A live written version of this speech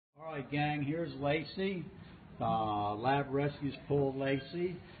Alright gang, here's Lacey. Lab Rescues pulled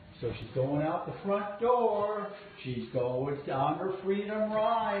Lacey. So she's going out the front door. She's going on her freedom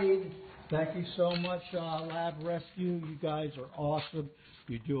ride. Thank you so much, Lab Rescue. You guys are awesome.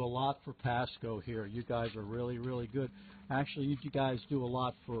 You do a lot for Pasco here. You guys are really, really good. Actually, you guys do a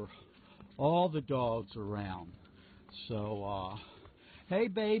lot for all the dogs around. So, hey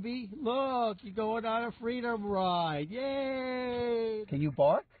baby, look, you're going on a freedom ride. Yay! Can you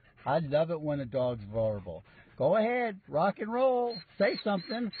bark? I love it when a dog's vulnerable. Go ahead, rock and roll. Say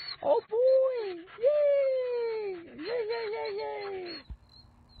something. Oh boy! Yay! Yay, yay, yay, yay!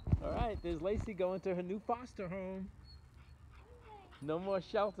 All right, there's Lacey going to her new foster home. No more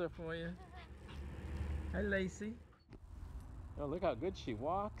shelter for you. Hi, Lacey. Oh, look how good she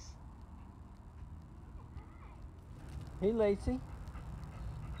walks. Hey, Lacey.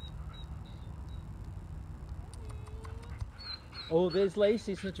 Oh, there's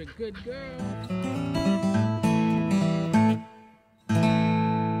Lacey, such a good girl.